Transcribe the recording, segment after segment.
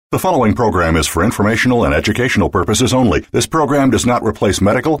The following program is for informational and educational purposes only. This program does not replace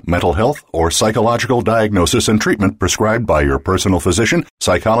medical, mental health, or psychological diagnosis and treatment prescribed by your personal physician,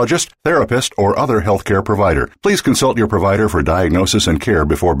 psychologist, therapist, or other healthcare provider. Please consult your provider for diagnosis and care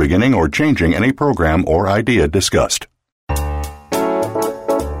before beginning or changing any program or idea discussed.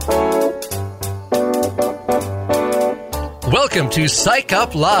 Welcome to Psych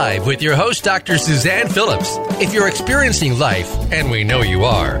Up Live with your host, Dr. Suzanne Phillips. If you're experiencing life, and we know you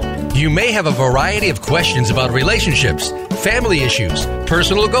are, you may have a variety of questions about relationships, family issues,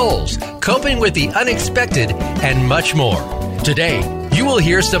 personal goals, coping with the unexpected, and much more. Today, you will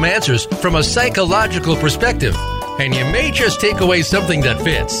hear some answers from a psychological perspective, and you may just take away something that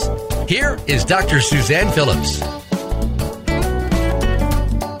fits. Here is Dr. Suzanne Phillips.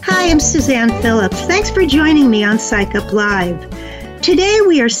 Hi, I'm Suzanne Phillips. Thanks for joining me on Psych Up Live. Today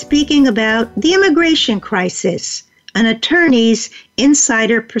we are speaking about the immigration crisis, an attorney's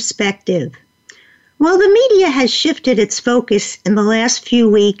insider perspective. While the media has shifted its focus in the last few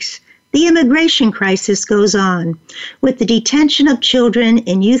weeks, the immigration crisis goes on, with the detention of children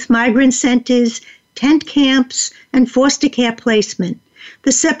in youth migrant centers, tent camps, and foster care placement,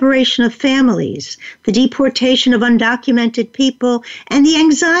 the separation of families, the deportation of undocumented people, and the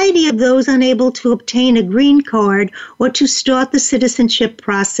anxiety of those unable to obtain a green card or to start the citizenship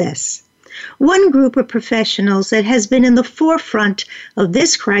process. One group of professionals that has been in the forefront of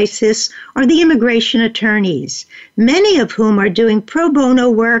this crisis are the immigration attorneys, many of whom are doing pro bono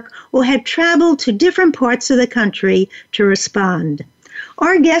work or have traveled to different parts of the country to respond.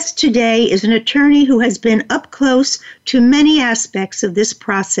 Our guest today is an attorney who has been up close to many aspects of this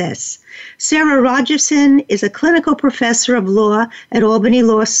process. Sarah Rogerson is a clinical professor of law at Albany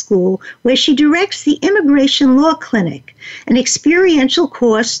Law School, where she directs the Immigration Law Clinic, an experiential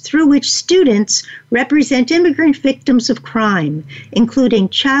course through which students represent immigrant victims of crime, including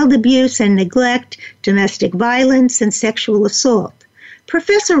child abuse and neglect, domestic violence, and sexual assault.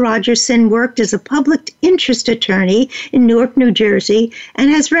 Professor Rogerson worked as a public interest attorney in Newark, New Jersey, and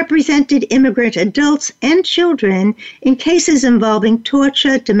has represented immigrant adults and children in cases involving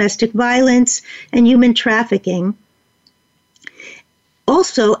torture, domestic violence, and human trafficking.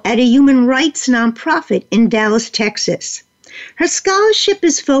 Also at a human rights nonprofit in Dallas, Texas. Her scholarship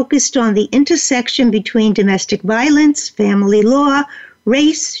is focused on the intersection between domestic violence, family law,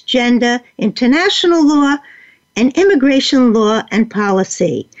 race, gender, international law, and immigration law and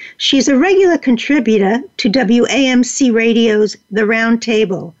policy. She's a regular contributor to WAMC Radio's The Round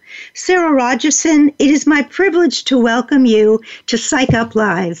Table. Sarah Rogerson, it is my privilege to welcome you to Psych Up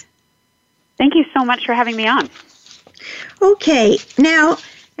Live. Thank you so much for having me on. Okay, now,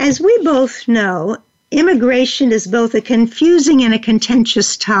 as we both know, immigration is both a confusing and a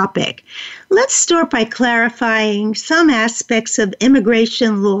contentious topic. Let's start by clarifying some aspects of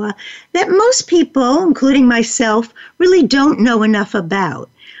immigration law that most people, including myself, really don't know enough about.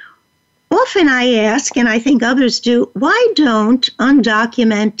 Often I ask, and I think others do, why don't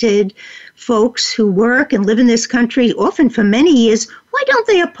undocumented folks who work and live in this country, often for many years, why don't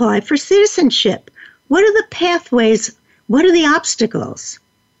they apply for citizenship? What are the pathways? What are the obstacles?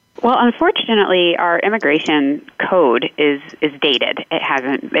 Well, unfortunately, our immigration code is dated. It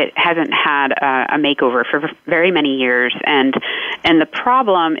hasn't had a makeover for very many years, and the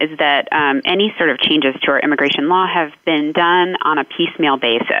problem is that any sort of changes to our immigration law have been done on a piecemeal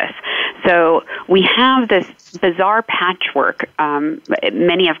basis. So we have this bizarre patchwork.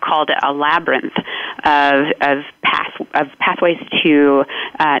 Many have called it a labyrinth of pathways to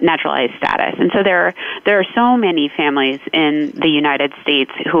naturalized status, and so there are so many families in the United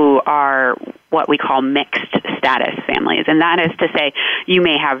States who are what we call mixed status families, and that is to say, you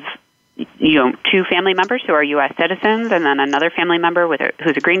may have two family members who are U.S. citizens, and then another family member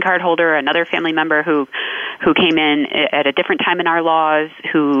who's a green card holder, another family member who came in at a different time in our laws,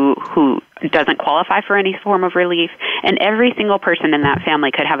 who doesn't qualify for any form of relief, and every single person in that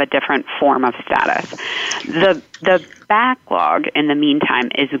family could have a different form of status. The backlog in the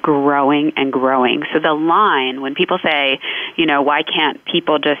meantime is growing and growing. So the line, when people say, why can't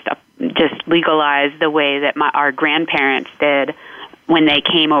people just legalize the way that our grandparents did when they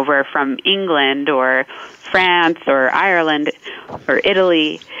came over from England or France or Ireland or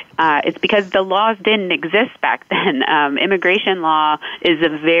Italy, it's because the laws didn't exist back then. Immigration law is a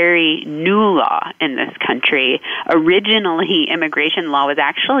very new law in this country. Originally, immigration law was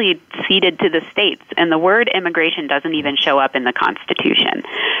actually ceded to the states, and the word immigration doesn't even show up in the Constitution.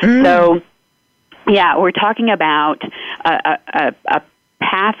 So, yeah, we're talking about a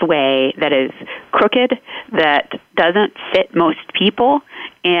pathway that is crooked, that doesn't fit most people,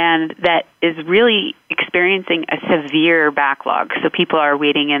 and that is really experiencing a severe backlog. So people are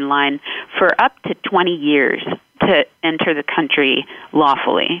waiting in line for up to 20 years to enter the country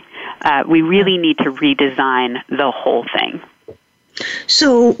lawfully. We really need to redesign the whole thing.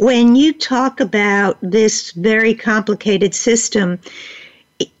 So when you talk about this very complicated system,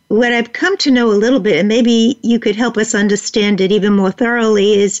 what I've come to know a little bit, and maybe you could help us understand it even more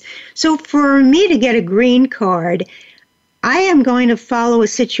thoroughly, is so for me to get a green card, I am going to follow a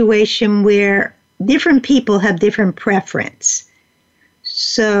situation where different people have different preference.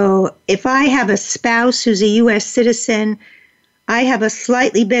 So if I have a spouse who's a U.S. citizen, I have a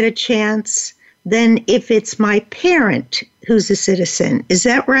slightly better chance than if it's my parent who's a citizen. Is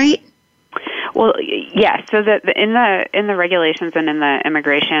that right? Well, yes. So in the regulations and in the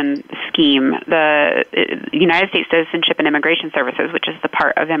immigration scheme, the United States Citizenship and Immigration Services, which is the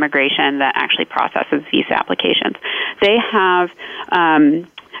part of immigration that actually processes visa applications, they have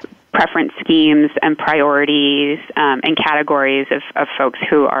preference schemes and priorities and categories of folks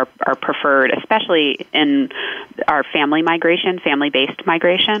who are preferred, especially in our family-based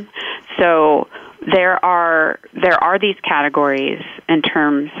migration. So there are these categories in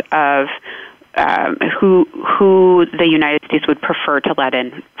terms of who the United States would prefer to let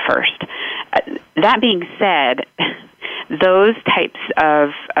in first. That being said, those types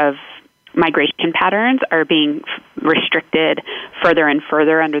of migration patterns are being restricted further and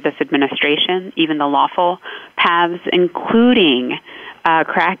further under this administration, even the lawful paths, including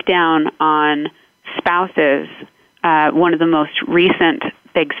crackdown on spouses. One of the most recent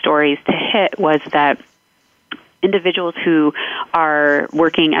big stories to hit was that individuals who are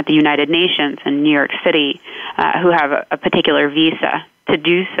working at the United Nations in New York City who have a particular visa to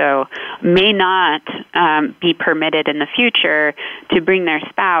do so may not be permitted in the future to bring their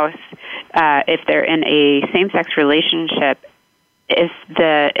spouse if they're in a same-sex relationship if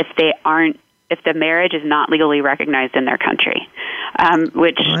the marriage is not legally recognized in their country,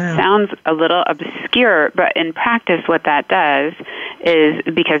 which sounds a little obscure, but in practice what that does is,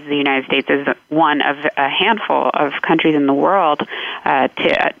 because the United States is one of a handful of countries in the world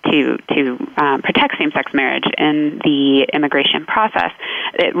to protect same-sex marriage in the immigration process,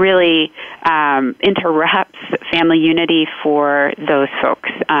 it really interrupts family unity for those folks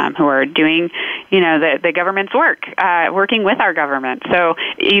who are doing, the government's work, working with our government. So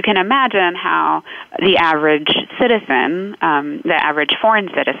you can imagine how the average citizen, the average foreign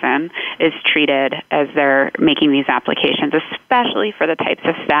citizen, is treated as they're making these applications, especially for the types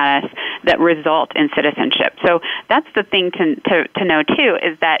of status that result in citizenship. So that's the thing to know too,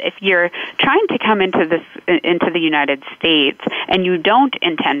 is that if you're trying to come into the United States and you don't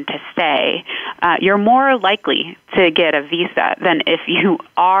intend to stay, you're more likely to get a visa than if you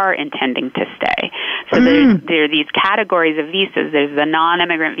are intending to stay. So there are these categories of visas. There's the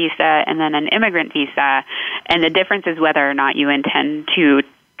non-immigrant visa and then an immigrant visa, and the difference is whether or not you intend to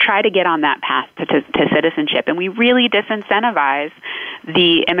try to get on that path to citizenship. And we really disincentivize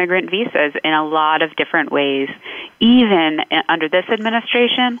the immigrant visas in a lot of different ways, even under this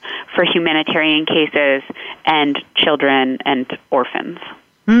administration, for humanitarian cases and children and orphans.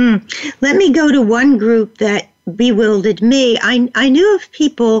 Let me go to one group that bewildered me. I knew of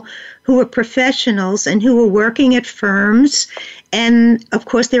people who were professionals and who were working at firms, and of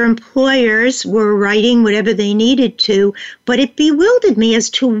course their employers were writing whatever they needed to, but it bewildered me as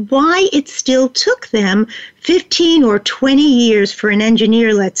to why it still took them 15 or 20 years for an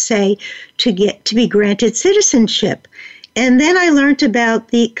engineer, let's say, to be granted citizenship. And then I learned about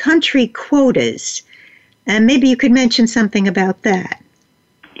the country quotas, and maybe you could mention something about that.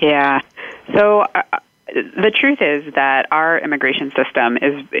 Yeah. So the truth is that our immigration system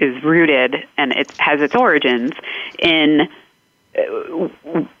is rooted, and it has its origins in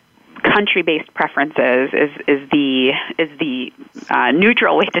country-based preferences is the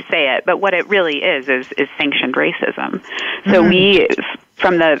neutral way to say it, but what it really is sanctioned racism. So we,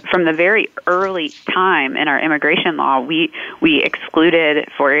 from the very early time in our immigration law, we excluded,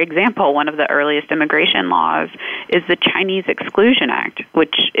 for example, one of the earliest immigration laws is the Chinese Exclusion Act,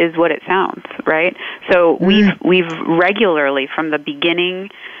 which is what it sounds, right? So we've regularly, from the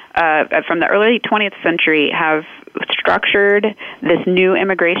beginning, from the early 20th century, have structured this new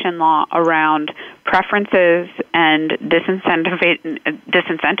immigration law around preferences and disincentives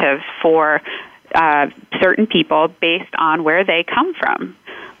for certain people based on where they come from,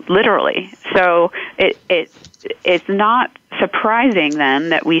 literally. So it's not surprising then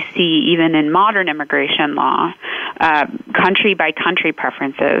that we see, even in modern immigration law, country by country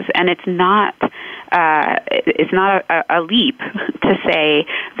preferences, and it's not it's not a leap to say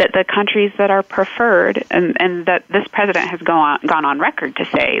that the countries that are preferred, and that this president has gone on record to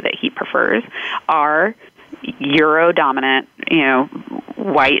say that he prefers, are Euro-dominant,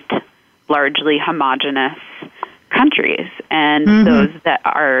 white, largely homogenous countries, and those that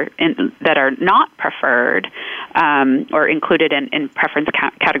are not preferred or included in preference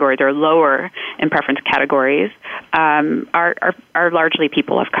categories or lower in preference categories are largely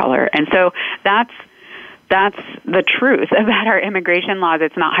people of color. And so that's the truth about our immigration laws.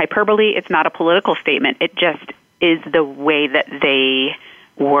 It's not hyperbole. It's not a political statement. It just is the way that they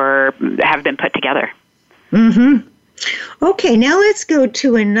have been put together. Mm-hmm. Okay, now let's go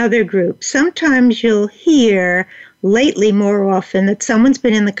to another group. Sometimes you'll hear, lately more often, that someone's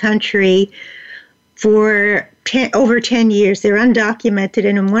been in the country for over 10 years. They're undocumented,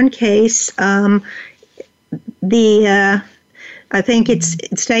 and in one case, I think it's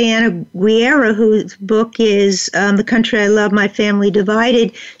Diana Guerra, whose book is The Country I Love, My Family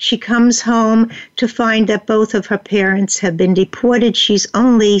Divided. She comes home to find that both of her parents have been deported. She's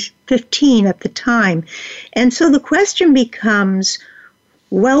only 15 at the time. And so the question becomes,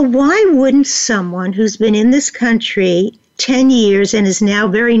 well, why wouldn't someone who's been in this country 10 years and is now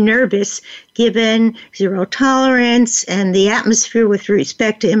very nervous given zero tolerance and the atmosphere with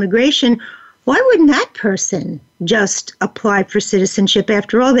respect to immigration, why wouldn't that person just apply for citizenship?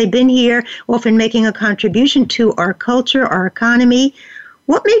 After all, they've been here, often making a contribution to our culture, our economy.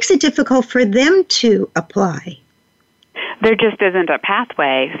 What makes it difficult for them to apply? There just isn't a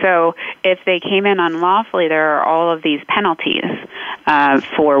pathway. So if they came in unlawfully, there are all of these penalties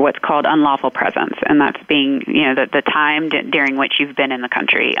for what's called unlawful presence, and that's being, the time during which you've been in the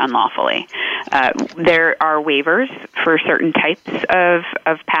country unlawfully. There are waivers for certain types of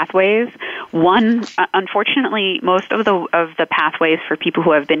pathways. One, unfortunately, most of the pathways for people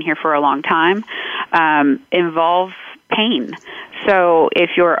who have been here for a long time involve pain. So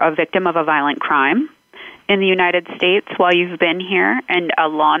if you're a victim of a violent crime in the United States while you've been here, and a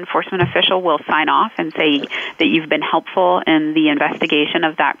law enforcement official will sign off and say that you've been helpful in the investigation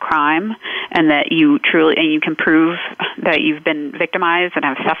of that crime, and that you can prove that you've been victimized and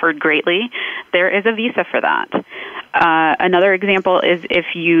have suffered greatly, there is a visa for that. Another example is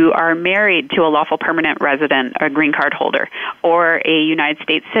if you are married to a lawful permanent resident, a green card holder, or a United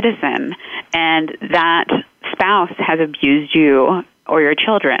States citizen, and that spouse has abused you or your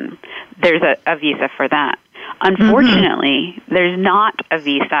children, there's a visa for that. Unfortunately, there's not a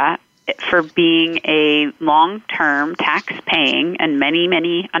visa for being a long-term tax-paying, and many,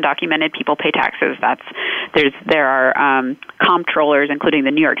 many undocumented people pay taxes. There are comptrollers, including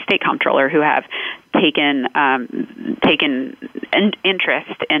the New York State Comptroller, who have taken an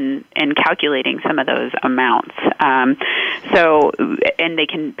interest in calculating some of those amounts. And they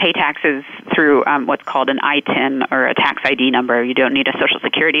can pay taxes through what's called an ITIN, or a tax ID number. You don't need a Social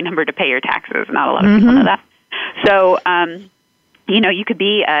Security number to pay your taxes. Not a lot of people know that. So, you could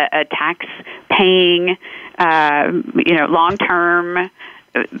be a tax-paying, long-term,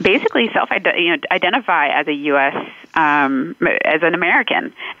 basically identify as a U.S. As an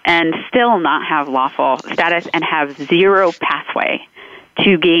American, and still not have lawful status, and have zero pathway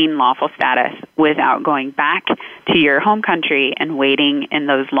to gain lawful status without going back to your home country and waiting in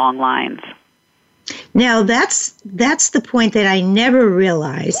those long lines. Now, that's the point that I never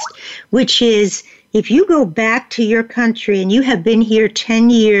realized, which is, if you go back to your country and you have been here 10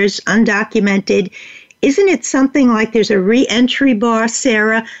 years undocumented, isn't it something like there's a re-entry bar,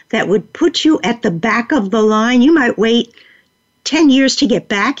 Sarah, that would put you at the back of the line? You might wait 10 years to get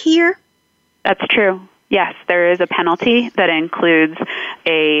back here? That's true. Yes, there is a penalty that includes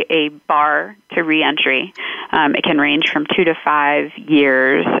a bar to re-entry. It can range from 2 to 5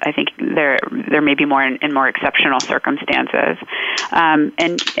 years. I think there may be more in more exceptional circumstances.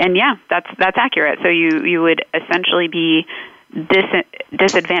 And yeah, that's accurate. So you would essentially be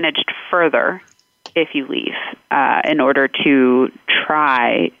disadvantaged further if you leave in order to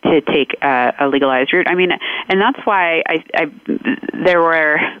try to take a legalized route. I mean, and that's why there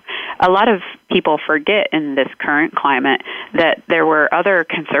were a lot of people forget in this current climate that there were other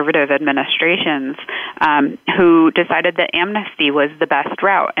conservative administrations who decided that amnesty was the best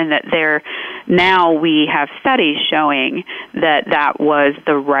route, and that now we have studies showing that was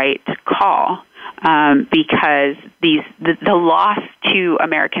the right call. Because the loss to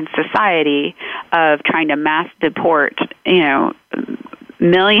American society of trying to mass deport,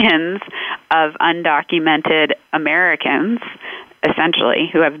 millions of undocumented Americans, essentially,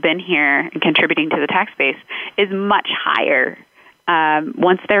 who have been here and contributing to the tax base, is much higher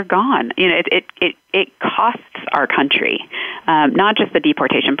once they're gone. It costs our country, not just the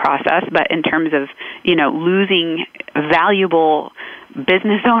deportation process, but in terms of, losing valuable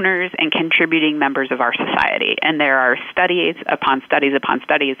business owners and contributing members of our society. And there are studies upon studies upon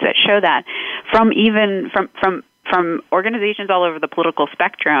studies that show that from organizations all over the political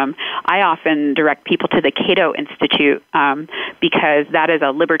spectrum. I often direct people to the Cato Institute because that is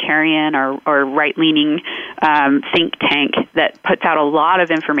a libertarian or right-leaning think tank that puts out a lot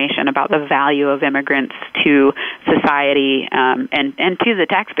of information about the value of immigrants to society and to the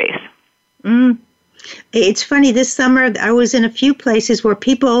tax base. It's funny, this summer I was in a few places where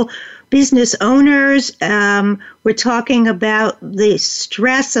business owners were talking about the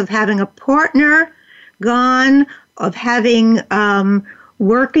stress of having a partner gone, of having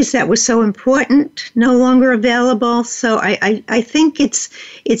workers that were so important no longer available. So I think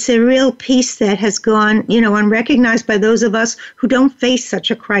it's a real piece that has gone, unrecognized by those of us who don't face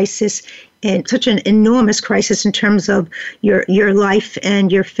such a crisis and such an enormous crisis in terms of your life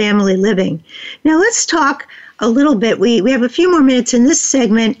and your family living. Now let's talk a little bit. We have a few more minutes in this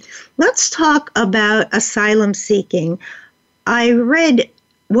segment. Let's talk about asylum seeking. I read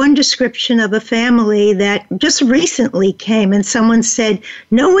one description of a family that just recently came, and someone said,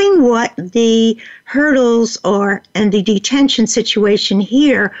 knowing what the hurdles are and the detention situation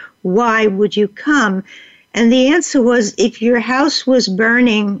here, why would you come? And the answer was, if your house was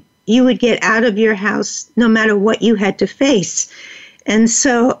burning, you would get out of your house no matter what you had to face. And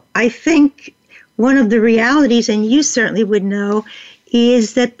so I think one of the realities, and you certainly would know,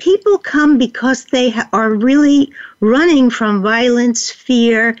 is that people come because they are really running from violence,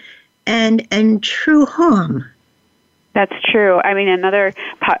 fear, and true harm. That's true. I mean, another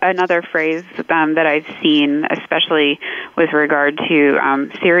phrase that I've seen, especially with regard to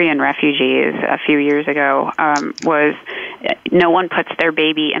Syrian refugees a few years ago, was no one puts their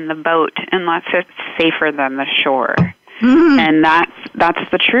baby in the boat unless it's safer than the shore. Mm-hmm. And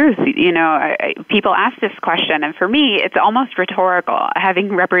that's the truth. People ask this question, and for me, it's almost rhetorical.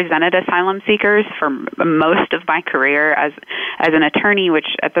 Having represented asylum seekers for most of my career as an attorney,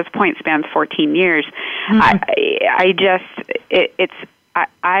 which at this point spans 14 years, mm-hmm.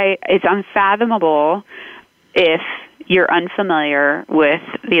 It's unfathomable if you're unfamiliar with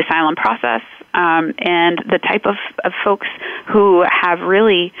the asylum process and the type of folks who have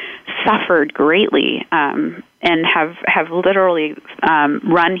really suffered greatly and have literally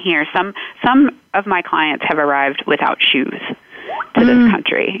run here. Some of my clients have arrived without shoes to this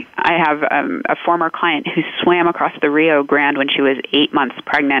country. I have a former client who swam across the Rio Grande when she was 8 months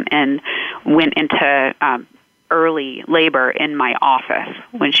pregnant and went into early labor in my office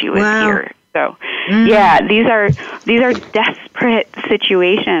when she was here. So, yeah, these are desperate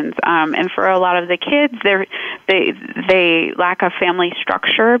situations, and for a lot of the kids, they lack a family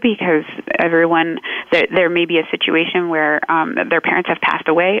structure because there may be a situation where their parents have passed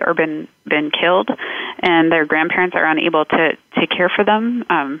away or been killed, and their grandparents are unable to care for them.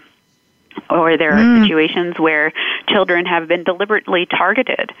 Or there are situations where children have been deliberately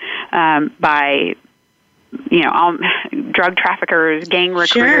targeted by drug traffickers, gang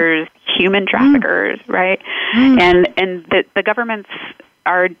recruiters, human traffickers, right? And the governments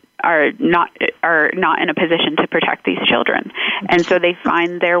are not in a position to protect these children, and so they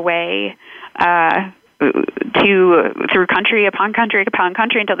find their way through country upon country upon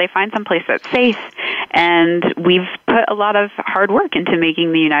country until they find some place that's safe. And we've put a lot of hard work into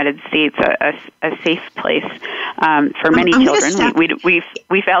making the United States a safe place for many children.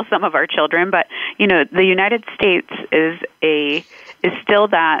 We fail some of our children, but the United States is still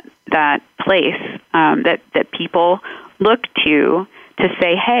that place that people look to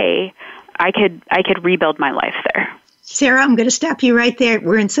say, hey, I could rebuild my life there. Sarah, I'm going to stop you right there.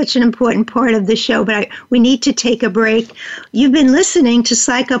 We're in such an important part of the show, but we need to take a break. You've been listening to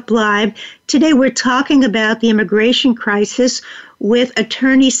Psych Up Live. Today we're talking about the immigration crisis with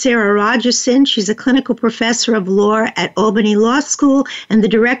attorney Sarah Rogerson. She's a clinical professor of law at Albany Law School and the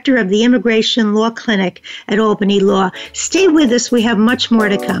director of the Immigration Law Clinic at Albany Law. Stay with us. We have much more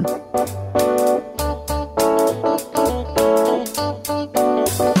to come.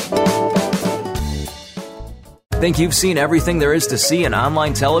 Think you've seen everything there is to see in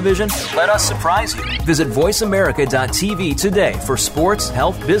online television? Let us surprise you. Visit voiceamerica.tv today for sports,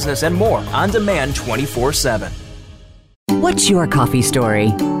 health, business, and more on demand 24/7. What's your coffee story?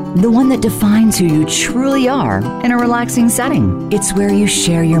 The one that defines who you truly are in a relaxing setting. It's where you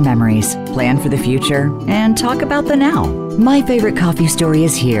share your memories, plan for the future, and talk about the now. My Favorite Coffee Story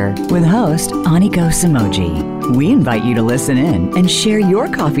is here with host Aniko Samoji. We invite you to listen in and share your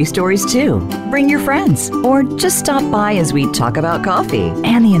coffee stories too. Bring your friends or just stop by as we talk about coffee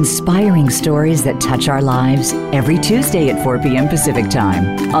and the inspiring stories that touch our lives every Tuesday at 4 p.m. Pacific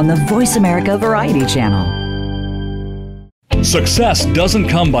Time on the Voice America Variety Channel. Success doesn't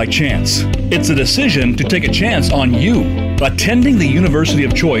come by chance. It's a decision to take a chance on you. Attending the university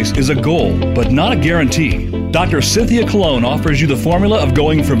of choice is a goal, but not a guarantee. Dr. Cynthia Colon offers you the formula of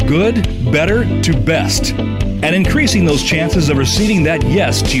going from good, better, to best, and increasing those chances of receiving that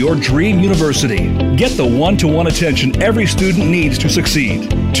yes to your dream university. Get the one-to-one attention every student needs to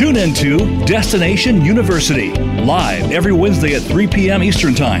succeed. Tune into Destination University, live every Wednesday at 3 p.m.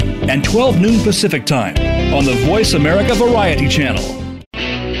 Eastern Time and 12 noon Pacific Time on the Voice America Variety Channel.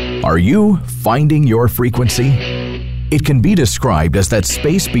 Are you finding your frequency? It can be described as that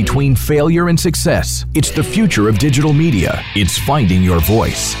space between failure and success. It's the future of digital media. It's finding your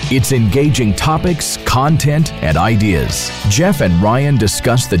voice. It's engaging topics, content, and ideas. Jeff and Ryan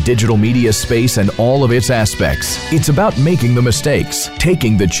discuss the digital media space and all of its aspects. It's about making the mistakes,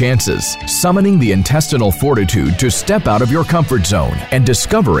 taking the chances, summoning the intestinal fortitude to step out of your comfort zone, and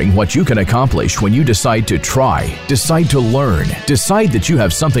discovering what you can accomplish when you decide to try, decide to learn, decide that you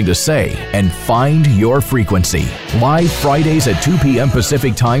have something to say, and find your frequency. Live Fridays at 2 p.m.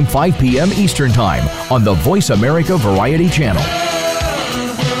 Pacific Time, 5 p.m. Eastern Time on the Voice America Variety Channel.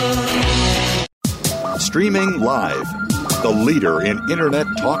 Streaming live, the leader in Internet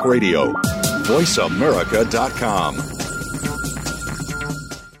talk radio, voiceamerica.com.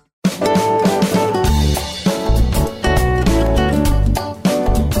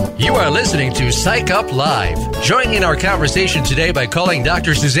 You are listening to Psych Up Live. Join in our conversation today by calling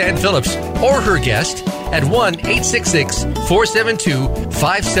Dr. Suzanne Phillips or her guest at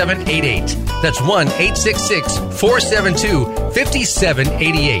 1-866-472-5788. That's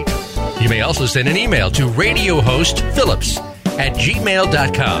 1-866-472-5788. You may also send an email to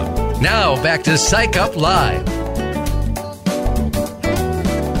radiohostphillips@gmail.com. Now back to Psych Up Live.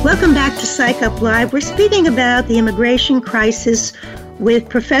 Welcome back to Psych Up Live. We're speaking about the immigration crisis with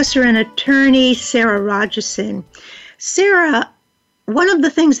Professor and attorney Sarah Rogerson. Sarah, one of the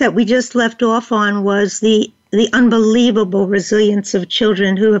things that we just left off on was the unbelievable resilience of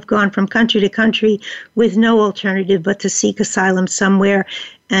children who have gone from country to country with no alternative but to seek asylum somewhere.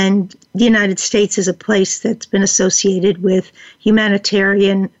 And the United States is a place that's been associated with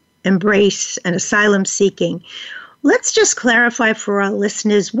humanitarian embrace and asylum seeking. Let's just clarify for our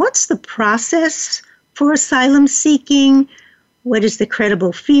listeners, what's the process for asylum seeking? What is the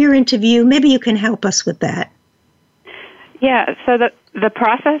credible fear interview? Maybe you can help us with that. Yeah, so the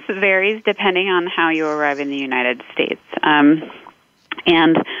process varies depending on how you arrive in the United States. And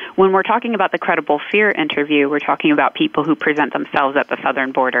when we're talking about the credible fear interview, we're talking about people who present themselves at the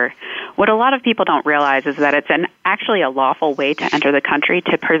southern border. What a lot of people don't realize is that it's actually a lawful way to enter the country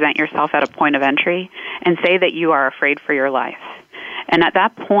to present yourself at a point of entry and say that you are afraid for your life. And at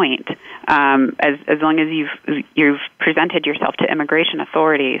that point, as long as you've presented yourself to immigration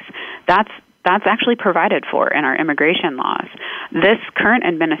authorities, that's actually provided for in our immigration laws. This current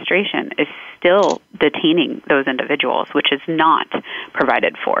administration is still detaining those individuals, which is not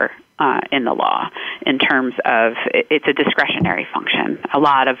provided for in the law in terms of it's a discretionary function. A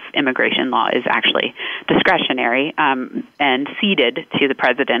lot of immigration law is actually discretionary and ceded to the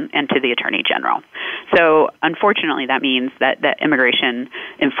president and to the attorney general. So unfortunately, that means that immigration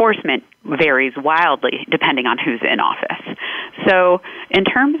enforcement varies wildly depending on who's in office. So in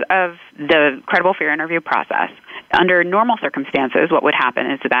terms of the credible fear interview process, under normal circumstances, what would happen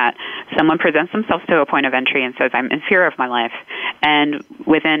is that someone presents themselves to a point of entry and says, I'm in fear of my life. And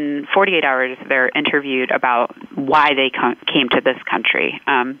within 48 hours, they're interviewed about why they came to this country.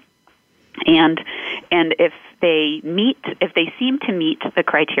 And if they seem to meet the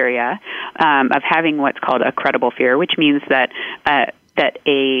criteria of having what's called a credible fear, which means that a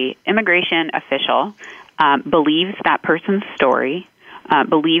immigration official believes that person's story,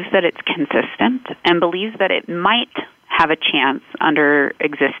 believes that it's consistent, and believes that it might have a chance under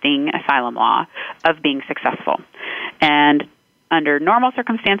existing asylum law of being successful. And under normal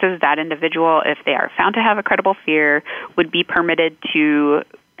circumstances, that individual, if they are found to have a credible fear, would be permitted to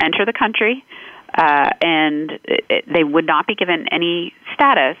enter the country, and they would not be given any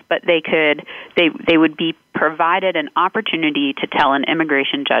status, but they would be provided an opportunity to tell an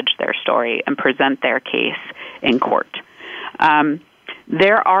immigration judge their story and present their case in court.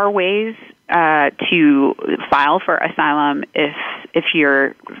 There are ways to file for asylum if if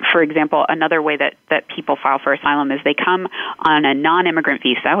you're, for example, another way that people file for asylum is they come on a non-immigrant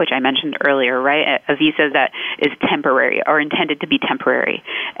visa, which I mentioned earlier, right? A visa that is temporary or intended to be temporary.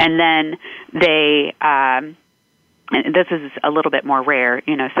 And then they, and this is a little bit more rare,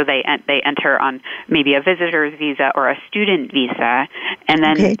 so they enter on maybe a visitor's visa or a student visa, and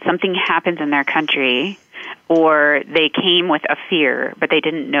then something happens in their country, or they came with a fear, but they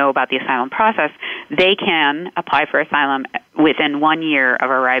didn't know about the asylum process, they can apply for asylum within 1 year of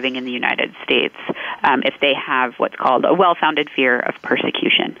arriving in the United States if they have what's called a well-founded fear of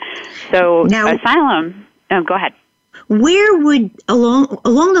persecution. So now, asylum, go ahead. Where would, along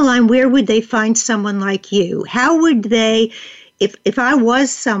the line, where would they find someone like you? How would they, if I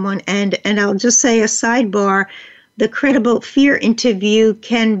was someone, and I'll just say a sidebar, the credible fear interview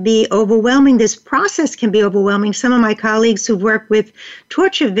can be overwhelming. This process can be overwhelming. Some of my colleagues who work with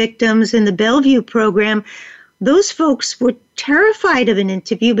torture victims in the Bellevue program, those folks were terrified of an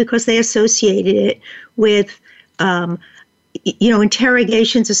interview because they associated it with,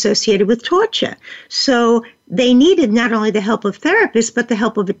 interrogations associated with torture. So they needed not only the help of therapists, but the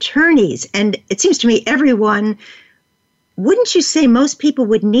help of attorneys. And it seems to me wouldn't you say most people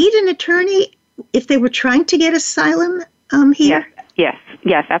would need an attorney if they were trying to get asylum here? Yes,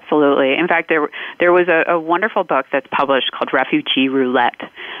 absolutely. In fact, there was a wonderful book that's published called Refugee Roulette.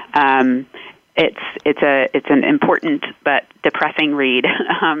 It's an important but depressing read.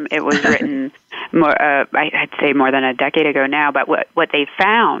 It was written I'd say more than a decade ago now. But what they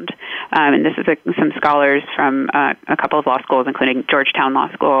found, and this is some scholars from a couple of law schools, including Georgetown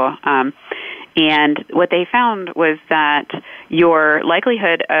Law School. And what they found was that your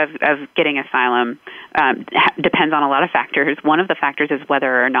likelihood of getting asylum depends on a lot of factors. One of the factors is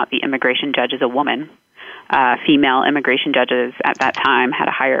whether or not the immigration judge is a woman. Female immigration judges at that time had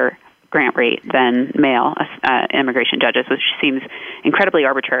a higher grant rate than male immigration judges, which seems incredibly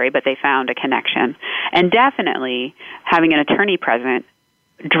arbitrary, but they found a connection. And definitely having an attorney present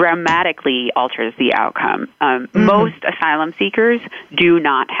dramatically alters the outcome. Most asylum seekers do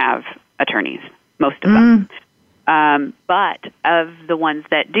not have attorneys, most of them. But of the ones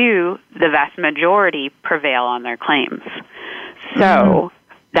that do, the vast majority prevail on their claims. So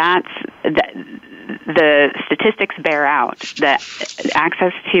the statistics bear out that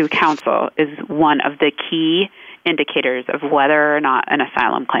access to counsel is one of the key indicators of whether or not an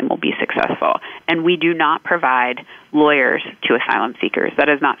asylum claim will be successful. And we do not provide lawyers to asylum seekers. That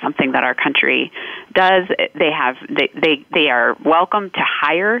is not something that our country does. They are welcome to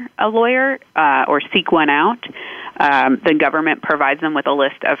hire a lawyer or seek one out. The government provides them with a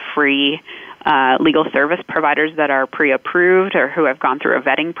list of free legal service providers that are pre-approved or who have gone through a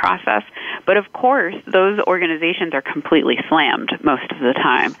vetting process. But of course, those organizations are completely slammed most of the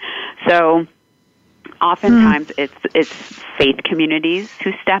time. So oftentimes it's faith communities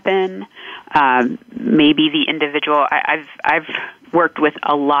who step in. Maybe the individual. I've worked with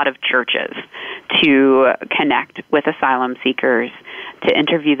a lot of churches to connect with asylum seekers, to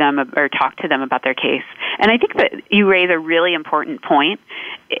interview them or talk to them about their case. And I think that you raise a really important point.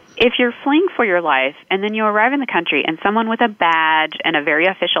 If you're fleeing for your life and then you arrive in the country and someone with a badge and a very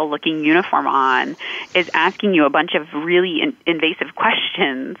official-looking uniform on is asking you a bunch of really invasive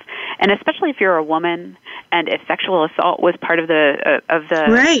questions, and especially if you're a woman and if sexual assault was part of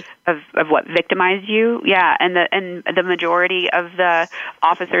of what victimized you, and the majority of the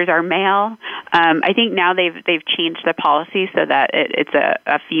officers are male. I think now they've changed the policy so that it's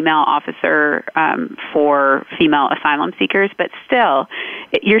a female officer for female asylum seekers, but still,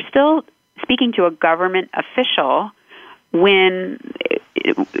 you're still speaking to a government official when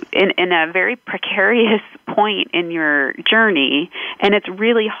in a very precarious point in your journey, and it's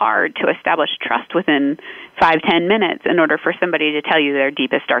really hard to establish trust within 5-10 minutes in order for somebody to tell you their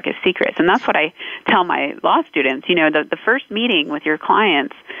deepest, darkest secrets. And that's what I tell my law students. The first meeting with your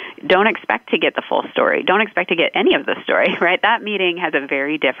clients, don't expect to get the full story. Don't expect to get any of the story, right? That meeting has a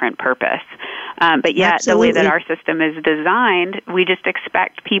very different purpose. But yet, Absolutely. The way that our system is designed, we just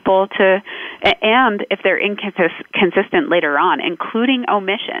expect people to, and if they're inconsistent later on, including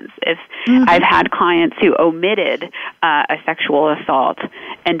omissions. If I've had clients who omitted a sexual assault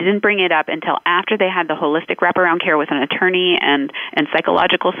and didn't bring it up until after they had the holistic wraparound care with an attorney and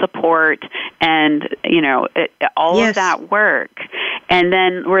psychological support and, all of that work. And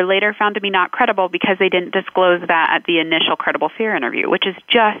then were later found to be not credible because they didn't disclose that at the initial credible fear interview, which is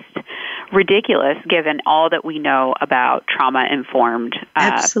just ridiculous given all that we know about trauma-informed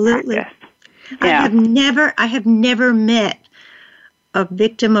Absolutely. Practice. Yeah. I have never met a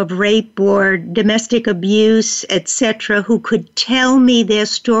victim of rape or domestic abuse, etc., who could tell me their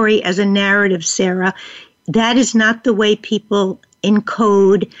story as a narrative, Sarah. That is not the way people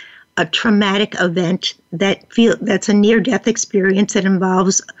encode a traumatic event that's a near-death experience that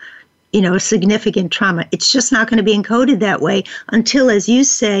involves, a significant trauma. It's just not going to be encoded that way until, as you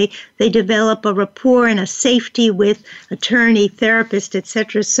say, they develop a rapport and a safety with attorney, therapist,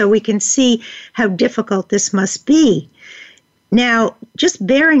 etc. So we can see how difficult this must be. Now, just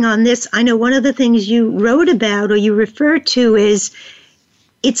bearing on this, I know one of the things you wrote about or you referred to is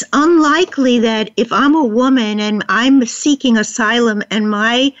it's unlikely that if I'm a woman and I'm seeking asylum and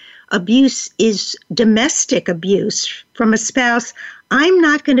my abuse is domestic abuse from a spouse, I'm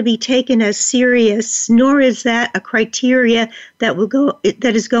not going to be taken as serious, nor is that a criteria that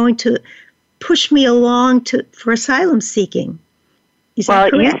is going to push me along for asylum seeking. Is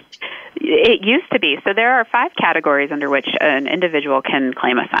that correct? It used to be. So there are 5 categories under which an individual can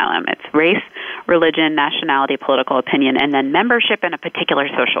claim asylum. It's race, religion, nationality, political opinion, and then membership in a particular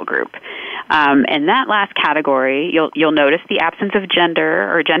social group. In that last category, you'll notice the absence of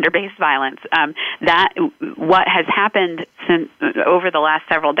gender or gender-based violence. What has happened since over the last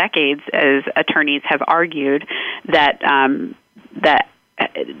several decades, as attorneys have argued that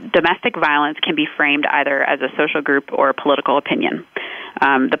domestic violence can be framed either as a social group or a political opinion.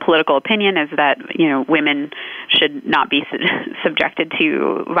 The political opinion is that women should not be subjected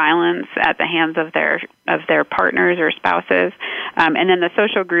to violence at the hands of their partners or spouses, and then the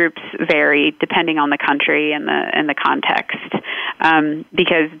social groups vary depending on the country and the context,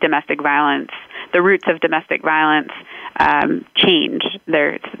 because domestic violence, the roots of domestic violence, change.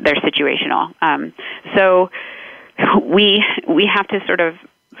 They're situational. So we have to sort of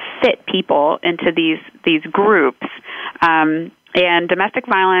fit people into these groups. And domestic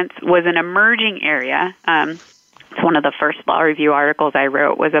violence was an emerging area. It's one of the first law review articles I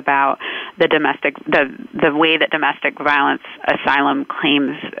wrote was about the way that domestic violence asylum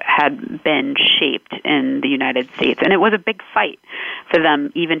claims had been shaped in the United States. And it was a big fight for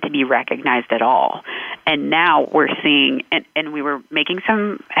them even to be recognized at all. And now we're seeing, and we were making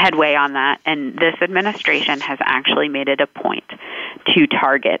some headway on that, and this administration has actually made it a point to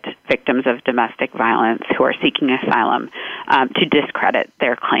target victims of domestic violence who are seeking asylum to discredit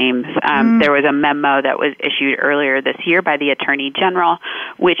their claims. There was a memo that was issued earlier this year by the Attorney General,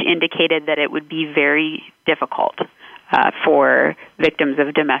 which indicated that it would be very difficult for victims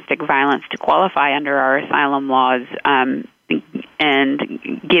of domestic violence to qualify under our asylum laws,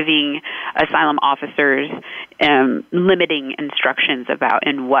 and giving asylum officers limiting instructions about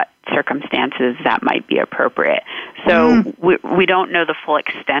in what circumstances that might be appropriate. So we don't know the full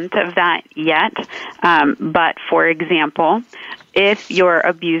extent of that yet. But, for example, if your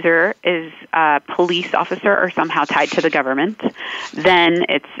abuser is a police officer or somehow tied to the government, then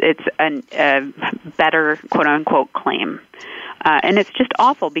it's a better quote-unquote claim. And it's just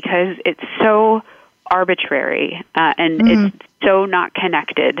awful because it's so arbitrary and it's so not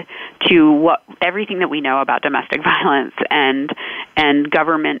connected to everything that we know about domestic violence and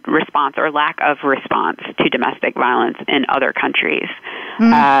government response or lack of response to domestic violence in other countries.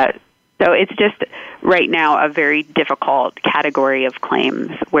 So it's just right now a very difficult category of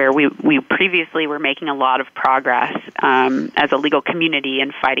claims where we previously were making a lot of progress as a legal community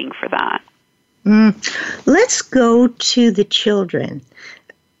in fighting for that. Let's go to the children.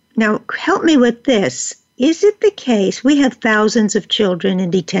 Now, help me with this. Is it the case, we have thousands of children in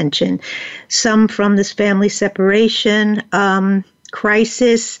detention, some from this family separation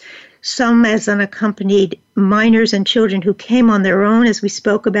crisis, some as unaccompanied minors and children who came on their own, as we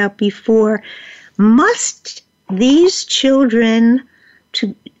spoke about before. Must these children,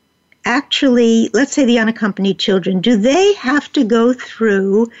 to actually, let's say the unaccompanied children, do they have to go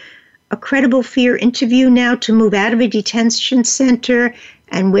through a credible fear interview now to move out of a detention center,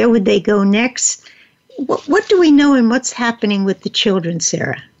 and where would they go next? What do we know and what's happening with the children,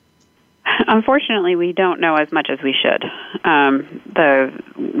 Sarah? Unfortunately, we don't know as much as we should.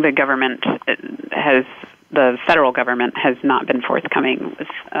 The government the federal government has not been forthcoming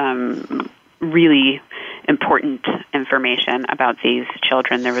with really important information about these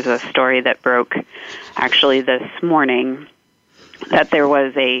children. There was a story that broke actually this morning that there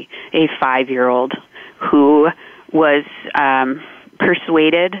was a 5-year-old who was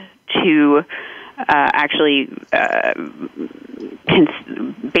persuaded to actually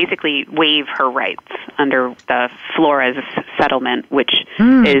basically waive her rights under the Flores settlement, which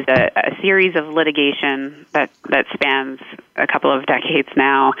is a series of litigation that spans a couple of decades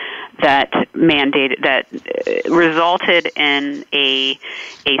now that resulted in a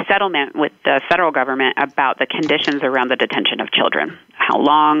settlement with the federal government about the conditions around the detention of children, how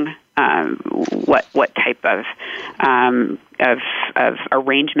long what type of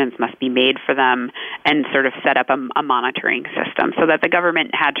arrangements must be made for them, and sort of set up a monitoring system so that the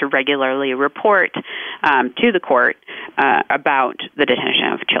government had to regularly report to the court about the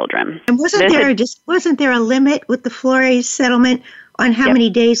detention of children. And wasn't there a limit with the Flores settlement on how many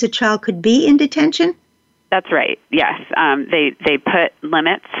days a child could be in detention? That's right. Yes, they put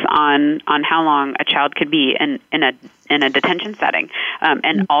limits on how long a child could be in a detention setting,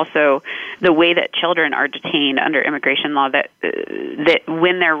 and also the way that children are detained under immigration law. That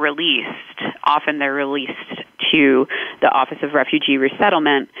when they're released, often they're released to the Office of Refugee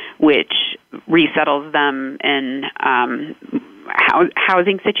Resettlement, which resettles them in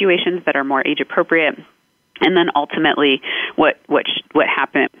housing situations that are more age appropriate. And then ultimately, what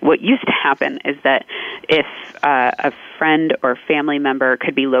used to happen is that if a friend or family member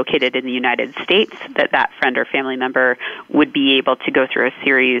could be located in the United States, that friend or family member would be able to go through a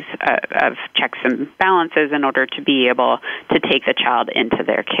series of checks and balances in order to be able to take the child into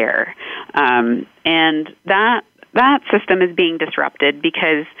their care. And that system is being disrupted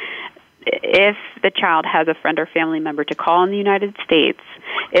because if the child has a friend or family member to call in the United States,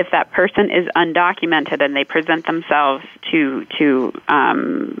 if that person is undocumented and they present themselves to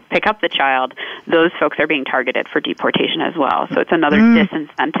pick up the child, those folks are being targeted for deportation as well. So it's another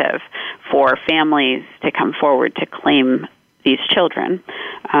disincentive for families to come forward to claim these children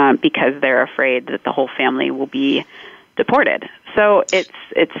because they're afraid that the whole family will be deported. So it's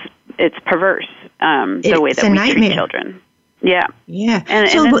perverse the way that we treat children. Yeah. And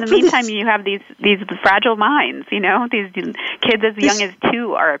in the meantime, you have these fragile minds, these kids as young as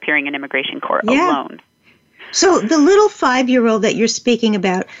 2 are appearing in immigration court alone. So the little 5-year-old that you're speaking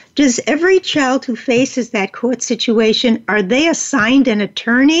about, does every child who faces that court situation, are they assigned an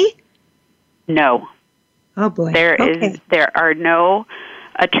attorney? No. Oh, boy. There are no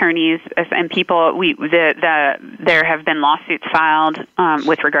attorneys and people. There have been lawsuits filed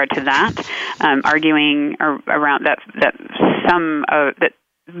with regard to that, arguing around that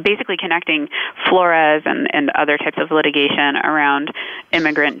basically connecting Flores and other types of litigation around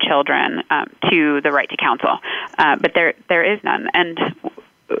immigrant children to the right to counsel. But there is none. And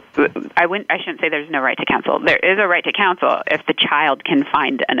I shouldn't say there's no right to counsel. There is a right to counsel if the child can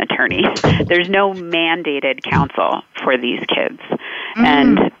find an attorney. There's no mandated counsel for these kids.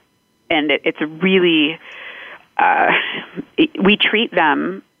 And it's really, we treat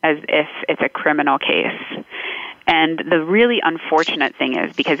them as if it's a criminal case. And the really unfortunate thing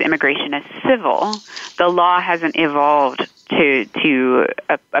is, because immigration is civil, the law hasn't evolved to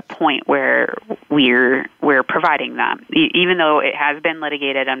a point where we're providing them. Even though it has been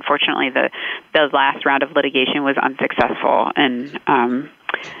litigated, unfortunately, the last round of litigation was unsuccessful, and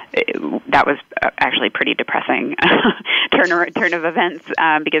that was actually pretty depressing turn of events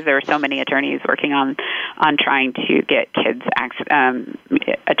because there were so many attorneys working on trying to get kids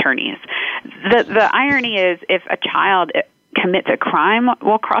attorneys. The irony is, if a child commits a crime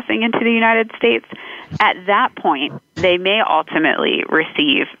while crossing into the United States, at that point, they may ultimately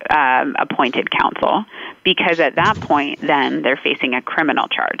receive appointed counsel, because at that point, then they're facing a criminal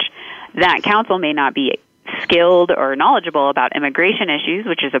charge. That counsel may not be skilled or knowledgeable about immigration issues,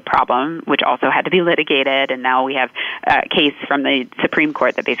 which is a problem, which also had to be litigated. And now we have a case from the Supreme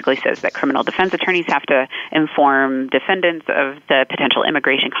Court that basically says that criminal defense attorneys have to inform defendants of the potential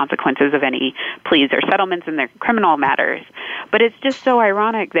immigration consequences of any pleas or settlements in their criminal matters. But it's just so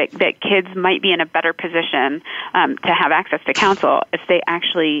ironic that kids might be in a better position to have access to counsel if they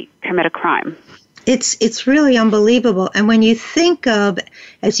actually commit a crime. It's really unbelievable. And when you think of,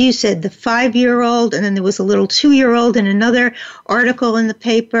 as you said, the 5-year-old, and then there was a little 2-year-old in another article in the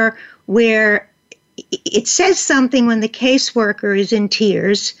paper where it says something when the caseworker is in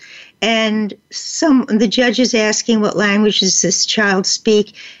tears, and the judge is asking, what language does this child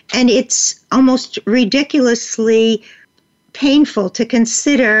speak? And it's almost ridiculously painful to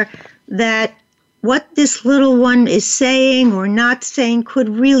consider that what this little one is saying or not saying could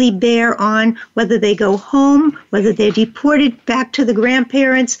really bear on whether they go home, whether they're deported back to the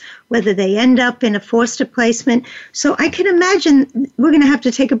grandparents, whether they end up in a foster placement. So I can imagine we're going to have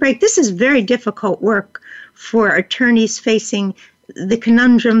to take a break. This is very difficult work for attorneys facing the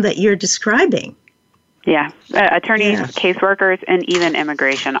conundrum that you're describing. Yeah, attorneys, caseworkers, and even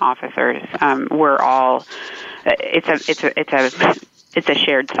immigration officers. We're all. It's a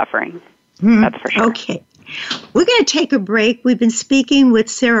shared suffering. That's for sure. Okay. We're going to take a break. We've been speaking with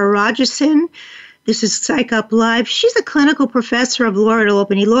Sarah Rogerson. This is Psych Up Live. She's a clinical professor of law at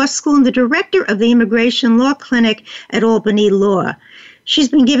Albany Law School and the director of the Immigration Law Clinic at Albany Law. She's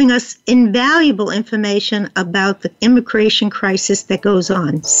been giving us invaluable information about the immigration crisis that goes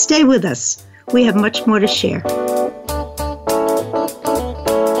on. Stay with us. We have much more to share.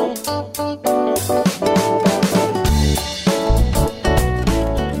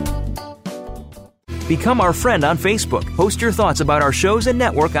 Become our friend on Facebook. Post your thoughts about our shows and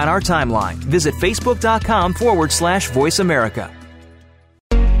network on our timeline. Visit Facebook.com/Voice America.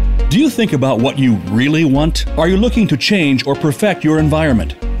 Do you think about what you really want? Are you looking to change or perfect your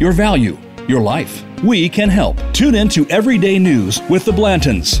environment, your value, your life? We can help. Tune in to Everyday News with the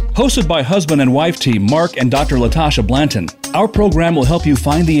Blantons. Hosted by husband and wife team Mark and Dr. Latasha Blanton, our program will help you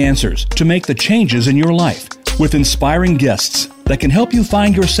find the answers to make the changes in your life with inspiring guests that can help you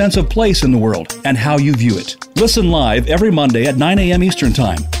find your sense of place in the world and how you view it. Listen live every Monday at 9 a.m. Eastern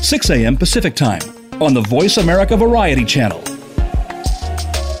Time, 6 a.m. Pacific Time on the Voice America Variety Channel.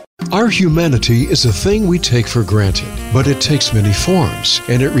 Our humanity is a thing we take for granted, but it takes many forms,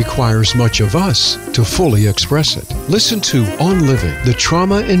 and it requires much of us to fully express it. Listen to On Living, the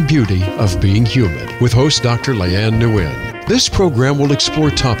Trauma and Beauty of Being Human, with host Dr. Leanne Nguyen. This program will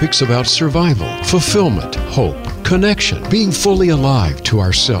explore topics about survival, fulfillment, hope, connection, being fully alive to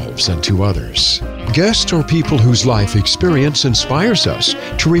ourselves and to others. Guests are people whose life experience inspires us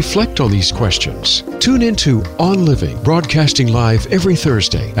to reflect on these questions. Tune into On Living, broadcasting live every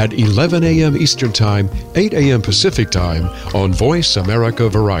Thursday at 11 a.m. Eastern Time, 8 a.m. Pacific Time on Voice America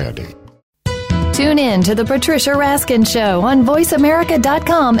Variety. Tune in to The Patricia Raskin Show on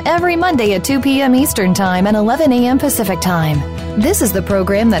VoiceAmerica.com every Monday at 2 p.m. Eastern Time and 11 a.m. Pacific Time. This is the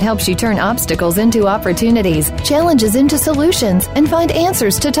program that helps you turn obstacles into opportunities, challenges into solutions, and find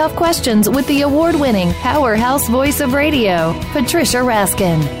answers to tough questions with the award-winning powerhouse voice of radio, Patricia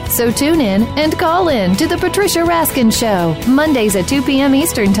Raskin. So tune in and call in to The Patricia Raskin Show, Mondays at 2 p.m.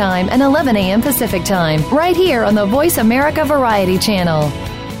 Eastern Time and 11 a.m. Pacific Time, right here on the Voice America Variety Channel.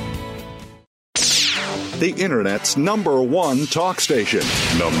 The Internet's #1 talk station.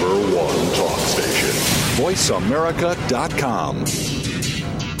 #1 talk station. VoiceAmerica.com.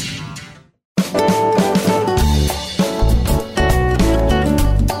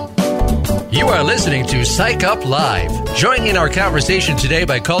 You are listening to Psych Up Live. Join in our conversation today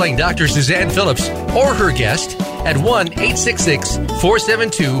by calling Dr. Suzanne Phillips or her guest at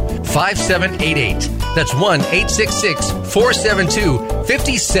 1-866-472-5788. That's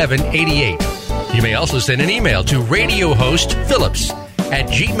 1-866-472-5788. You may also send an email to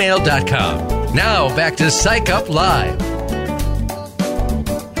radiohostphillips@gmail.com. Now back to Psych Up Live.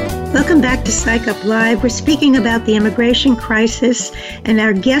 Welcome back to Psych Up Live. We're speaking about the immigration crisis, and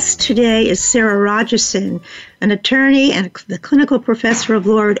our guest today is Sarah Rogerson, an attorney and the clinical professor of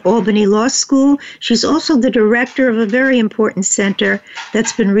law at Albany Law School. She's also the director of a very important center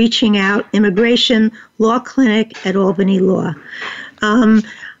that's been reaching out, Immigration Law Clinic at Albany Law.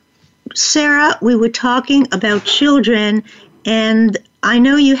 Sarah, we were talking about children, and I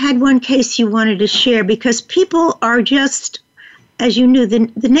know you had one case you wanted to share because people are just, as you knew, the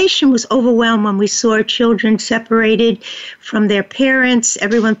nation was overwhelmed when we saw children separated from their parents.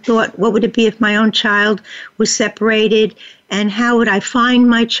 Everyone thought, what would it be if my own child was separated? And how would I find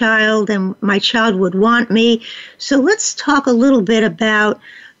my child? And my child would want me. So let's talk a little bit about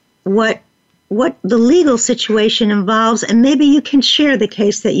what the legal situation involves, and maybe you can share the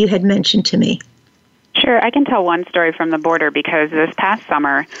case that you had mentioned to me. Sure, I can tell one story from the border because this past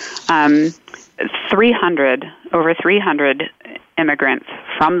summer, over 300 immigrants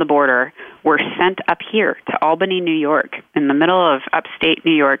from the border were sent up here to Albany, New York, in the middle of upstate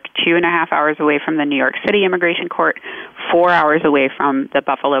New York, 2.5 hours away from the New York City Immigration Court, 4 hours away from the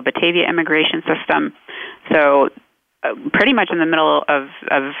Buffalo-Batavia immigration system. So pretty much in the middle of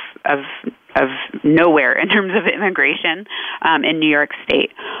nowhere in terms of immigration in New York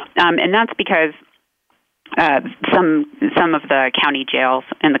State, and that's because some of the county jails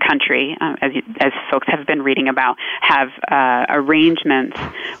in the country, as folks have been reading about, have arrangements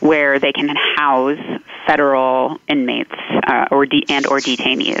where they can house federal inmates or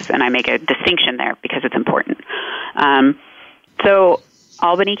detainees, and I make a distinction there because it's important. So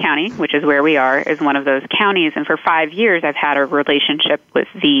Albany County, which is where we are, is one of those counties, and for 5 years I've had a relationship with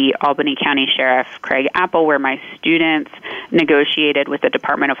the Albany County Sheriff, Craig Apple, where my students negotiated with the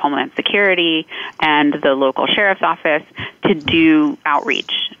Department of Homeland Security and the local sheriff's office to do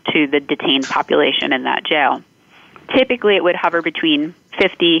outreach to the detained population in that jail. Typically it would hover between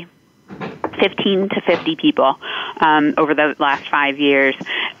 15 to 50 people over the last 5 years,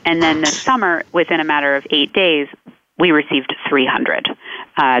 and then this summer, within a matter of 8 days, we received 300.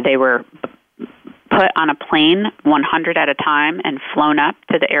 They were put on a plane, 100 at a time, and flown up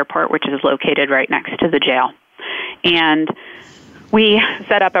to the airport, which is located right next to the jail. And we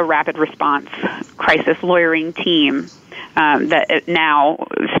set up a rapid response crisis lawyering team that now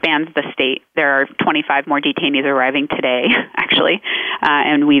spans the state. There are 25 more detainees arriving today, actually,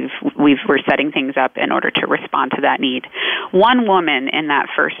 and we're setting things up in order to respond to that need. One woman in that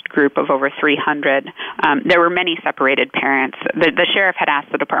first group of over 300, there were many separated parents. The sheriff had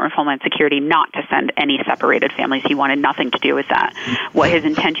asked the Department of Homeland Security not to send any separated families. He wanted nothing to do with that. What his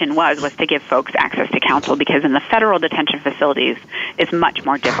intention was to give folks access to counsel, because in the federal detention facilities, it's much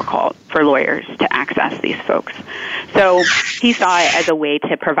more difficult for lawyers to access these folks. So he saw it as a way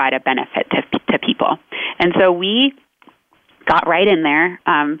to provide a benefit to people. And so we got right in there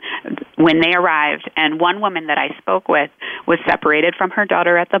when they arrived, and one woman that I spoke with was separated from her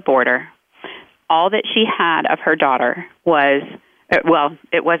daughter at the border. All that she had of her daughter was, well,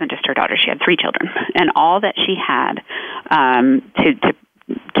 it wasn't just her daughter. She had 3 children. And all that she had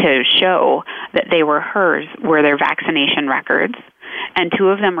to show that they were hers were their vaccination records, and 2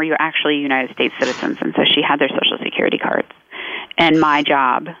 of them were actually United States citizens, and so she had their Social Security cards. And my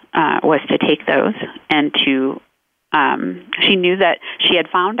job was to take those and to she knew that she had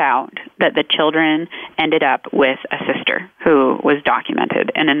found out that the children ended up with a sister who was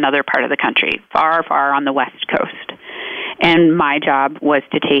documented in another part of the country, far, far on the West Coast. And my job was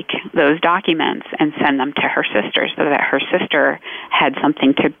to take those documents and send them to her sister so that her sister had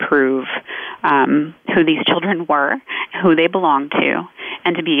something to prove who these children were, who they belonged to,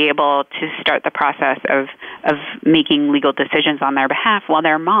 and to be able to start the process of making legal decisions on their behalf, while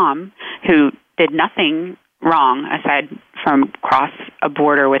their mom, who did nothing wrong aside from cross a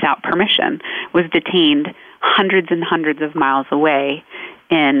border without permission, was detained hundreds and hundreds of miles away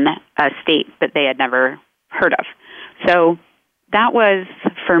in a state that they had never heard of. So that was,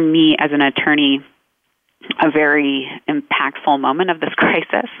 for me as an attorney, a very impactful moment of this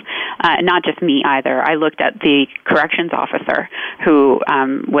crisis. Not just me either. I looked at the corrections officer who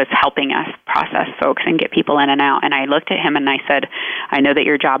was helping us process folks and get people in and out, and I looked at him and I said, I know that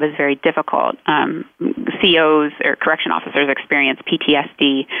your job is very difficult. COs or correction officers experience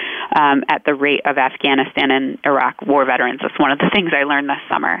PTSD at the rate of Afghanistan and Iraq war veterans. That's one of the things I learned this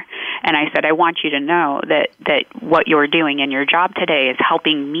summer. And I said, I want you to know that what you're doing in your job today is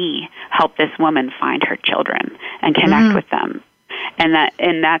helping me help this woman find her children and connect with them. And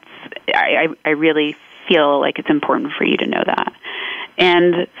that's I really feel like it's important for you to know that.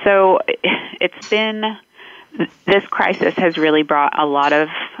 And so it's been, this crisis has really brought a lot of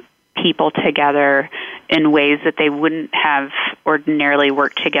people together in ways that they wouldn't have ordinarily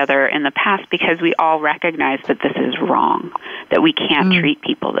worked together in the past, because we all recognize that this is wrong, that we can't treat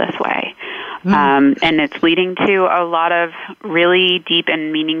people this way. And it's leading to a lot of really deep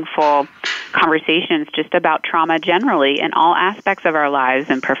and meaningful conversations just about trauma generally in all aspects of our lives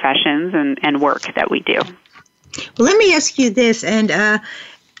and professions and work that we do. Well, let me ask you this, and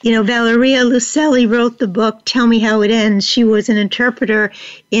Valeria Lucelli wrote the book, Tell Me How It Ends. She was an interpreter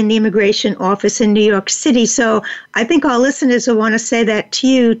in the immigration office in New York City. So I think our listeners will want to say that to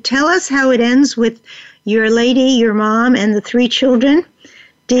you. Tell us how it ends with your lady, your mom, and the 3 children.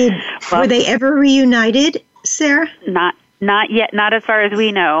 Were they ever reunited, Sarah? Not yet, not as far as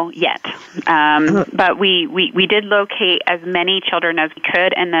we know yet. But we did locate as many children as we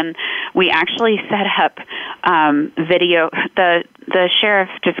could, and then we actually set up video. The sheriff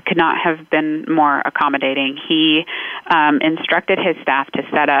just could not have been more accommodating. He instructed his staff to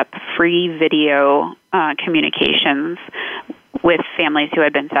set up free video communications with families who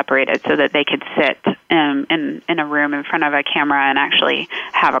had been separated, so that they could sit in a room in front of a camera and actually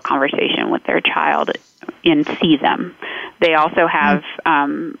have a conversation with their child and see them. They also have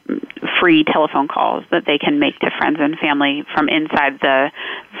free telephone calls that they can make to friends and family from inside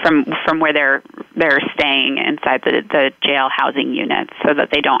from where they're staying inside the jail housing units, so that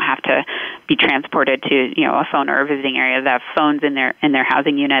they don't have to be transported to a phone or a visiting area. They have phones in their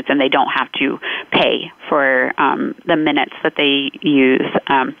housing units, and they don't have to pay for the minutes that they use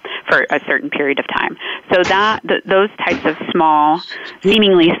for a certain period of time. So those types of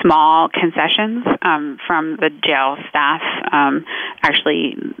seemingly small concessions from the jail staff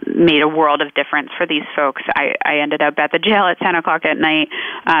actually made a world of difference for these folks. I ended up at the jail at 10 o'clock at night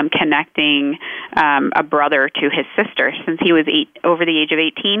connecting a brother to his sister. Since he was over the age of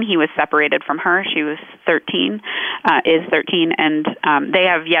 18, he was separated from her. She was 13, and they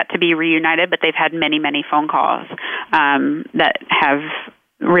have yet to be reunited, but they've had many, many phone calls that have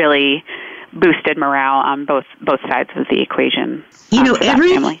really boosted morale on both sides of the equation.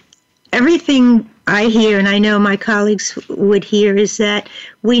 Everything I hear, and I know my colleagues would hear, is that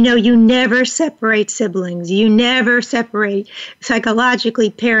we know you never separate siblings. You never separate psychologically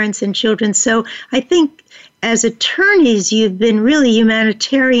parents and children. So I think as attorneys, you've been really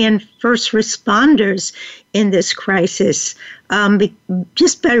humanitarian first responders in this crisis,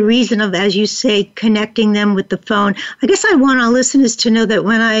 just by reason of, as you say, connecting them with the phone. I guess I want our listeners to know that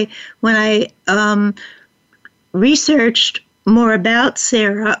when I researched more about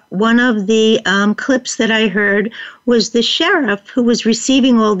Sarah, one of the clips that I heard was the sheriff who was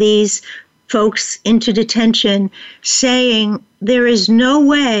receiving all these folks into detention saying, there is no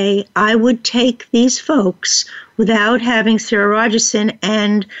way I would take these folks without having Sarah Rogerson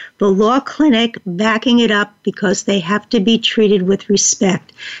and the law clinic backing it up, because they have to be treated with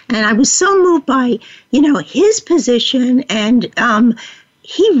respect. And I was so moved by, his position, and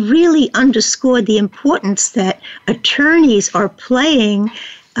he really underscored the importance that attorneys are playing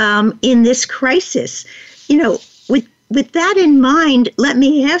in this crisis. With that in mind, let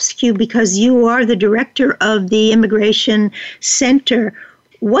me ask you, because you are the director of the Immigration Center,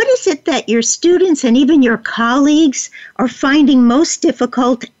 what is it that your students and even your colleagues are finding most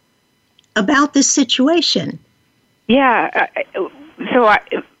difficult about this situation? Yeah,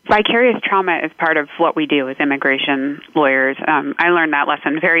 vicarious trauma is part of what we do as immigration lawyers. I learned that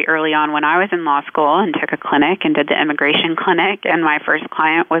lesson very early on when I was in law school and took a clinic and did the immigration clinic, and my first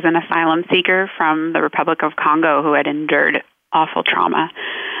client was an asylum seeker from the Republic of Congo who had endured awful trauma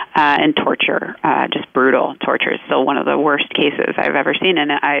and torture, just brutal torture. It's still one of the worst cases I've ever seen,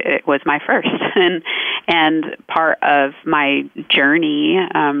 and it was my first. and part of my journey,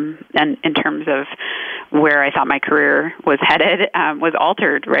 and in terms of where I thought my career was headed, was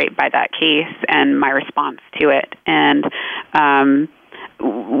altered right by that case and my response to it. And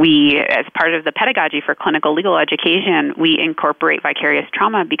we, as part of the pedagogy for clinical legal education, we incorporate vicarious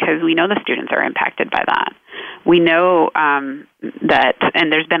trauma because we know the students are impacted by that. We know that,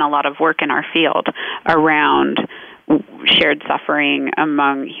 and there's been a lot of work in our field around shared suffering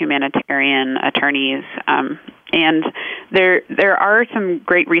among humanitarian attorneys, and there are some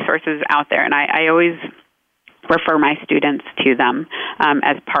great resources out there, and I always refer my students to them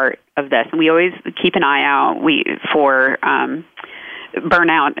as part of this. And we always keep an eye out for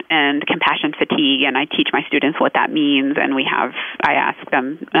burnout and compassion fatigue, and I teach my students what that means, and I ask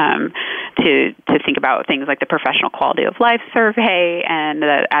them to think about things like the Professional Quality of Life survey and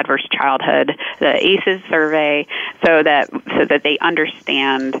the Adverse Childhood, the ACEs survey, so that they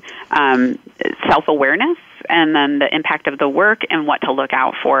understand self-awareness and then the impact of the work and what to look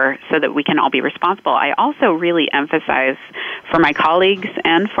out for so that we can all be responsible. I also really emphasize for my colleagues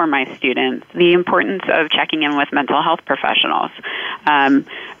and for my students the importance of checking in with mental health professionals.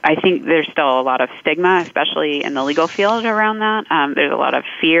 I think there's still a lot of stigma, especially in the legal field, around that. There's a lot of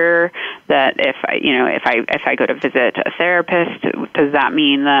fear that if I go to visit a therapist, does that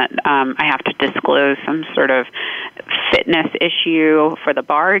mean that I have to disclose some sort of fitness issue for the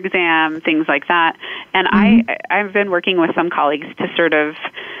bar exam, things like that. And I've been working with some colleagues to sort of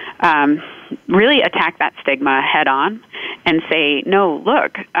really attack that stigma head on and say, no,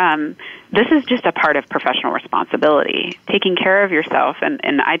 look, this is just a part of professional responsibility, taking care of yourself.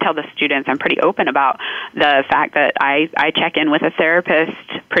 And I tell the students, I'm pretty open about the fact that I check in with a therapist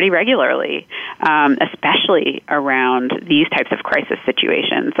pretty regularly, especially around these types of crisis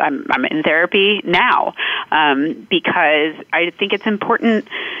situations. I'm in therapy now because I think it's important.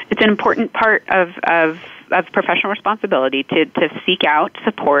 It's an important part of professional responsibility to seek out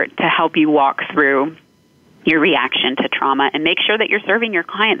support to help you walk through your reaction to trauma and make sure that you're serving your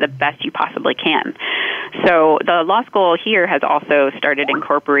client the best you possibly can. So the law school here has also started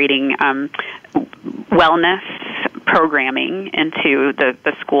incorporating wellness programming into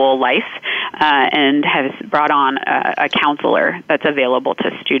the school life and has brought on a counselor that's available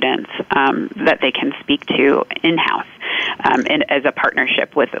to students that they can speak to in-house as a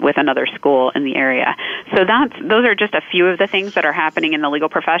partnership with another school in the area. So those are just a few of the things that are happening in the legal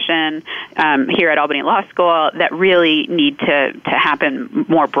profession here at Albany Law School that really need to happen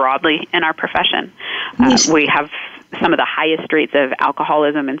more broadly in our profession. We have some of the highest rates of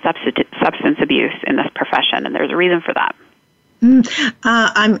alcoholism and substance abuse in this profession, and there's a reason for that.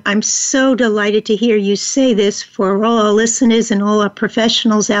 I'm so delighted to hear you say this for all our listeners and all our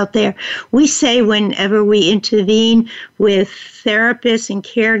professionals out there. We say whenever we intervene with therapists and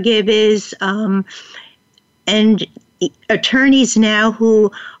caregivers and attorneys now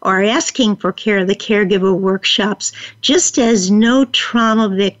who are asking for care of the caregiver workshops, just as no trauma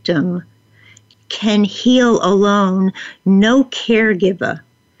victim can heal alone, no caregiver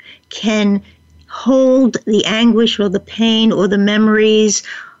can hold the anguish or the pain or the memories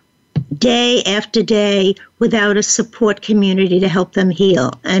day after day without a support community to help them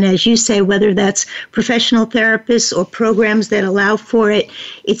heal. And as you say, whether that's professional therapists or programs that allow for it,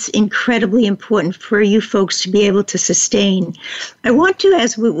 it's incredibly important for you folks to be able to sustain. I want to,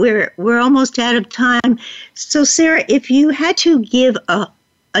 as we're almost out of time, so Sarah, if you had to give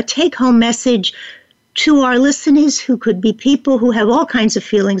a take-home message to our listeners who could be people who have all kinds of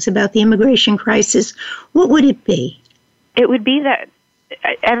feelings about the immigration crisis, what would it be? It would be that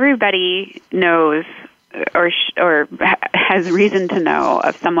everybody knows or has reason to know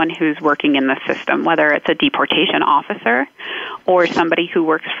of someone who's working in the system, whether it's a deportation officer or somebody who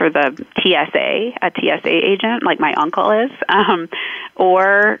works for the TSA, a TSA agent like my uncle is,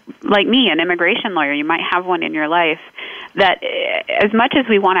 or like me, an immigration lawyer. You might have one in your life. That as much as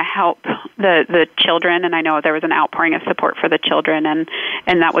we want to help the children, and I know there was an outpouring of support for the children, and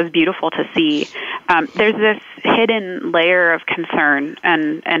that was beautiful to see, there's this hidden layer of concern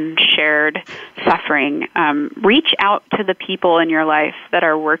and shared suffering. Reach out to the people in your life that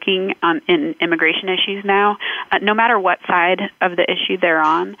are working in immigration issues now, no matter what side of the issue they're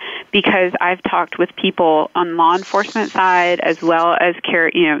on, because I've talked with people on law enforcement side as well as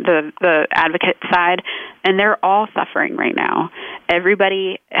the advocate side, and they're all suffering right now.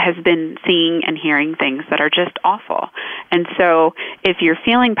 Everybody has been seeing and hearing things that are just awful. And so if you're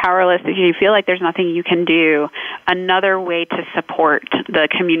feeling powerless, if you feel like there's nothing you can do, another way to support the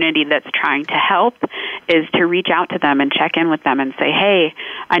community that's trying to help is to reach out to them and check in with them and say, hey,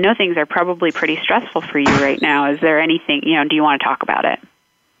 I know things are probably pretty stressful for you right now. Is there anything, do you want to talk about it?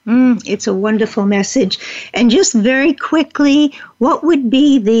 It's a wonderful message. And just very quickly, what would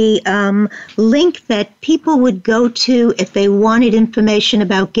be the link that people would go to if they wanted information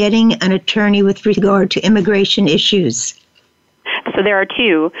about getting an attorney with regard to immigration issues? So there are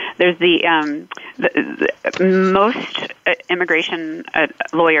two. There's the most immigration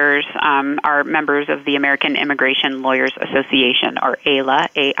lawyers are members of the American Immigration Lawyers Association, or AILA,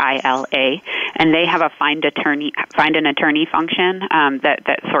 AILA, and they have a find an attorney function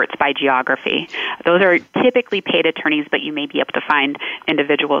that sorts by geography. Those are typically paid attorneys, but you may be able to find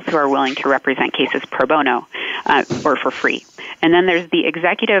individuals who are willing to represent cases pro bono or for free. And then there's the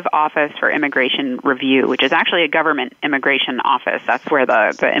Executive Office for Immigration Review, which is actually a government immigration office. That's where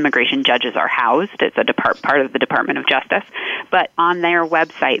the immigration judges are housed. It's a part of the Department of Justice. But on their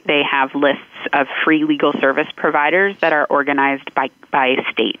website, they have lists of free legal service providers that are organized by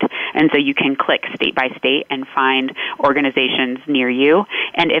state. And so you can click state by state and find organizations near you.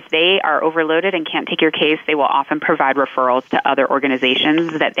 And if they are overloaded and can't take your case, they will often provide referrals to other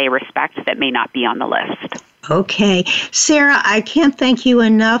organizations that they respect that may not be on the list. Okay. Sarah, I can't thank you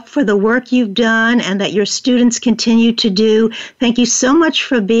enough for the work you've done and that your students continue to do. Thank you so much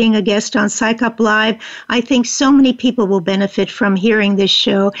for being a guest on Psych Up Live. I think so many people will benefit from hearing this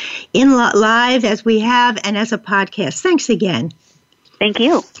show in live as we have and as a podcast. Thanks again. Thank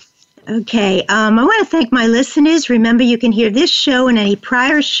you. Okay, I want to thank my listeners. Remember, you can hear this show and any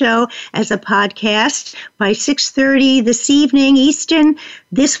prior show as a podcast by 6:30 this evening Eastern.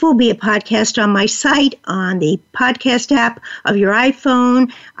 This will be a podcast on my site, on the podcast app of your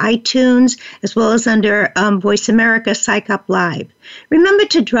iPhone, iTunes, as well as under Voice America Psych Up Live. Remember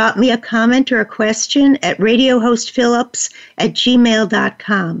to drop me a comment or a question at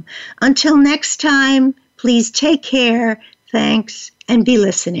radiohostphillips@gmail.com. Until next time, please take care. Thanks, and be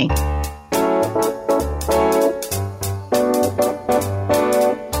listening.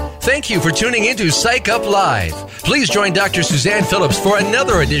 Thank you for tuning in to Psych Up Live. Please join Dr. Suzanne Phillips for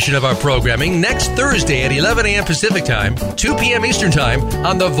another edition of our programming next Thursday at 11 a.m. Pacific Time, 2 p.m. Eastern Time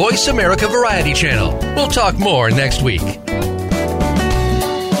on the Voice America Variety Channel. We'll talk more next week.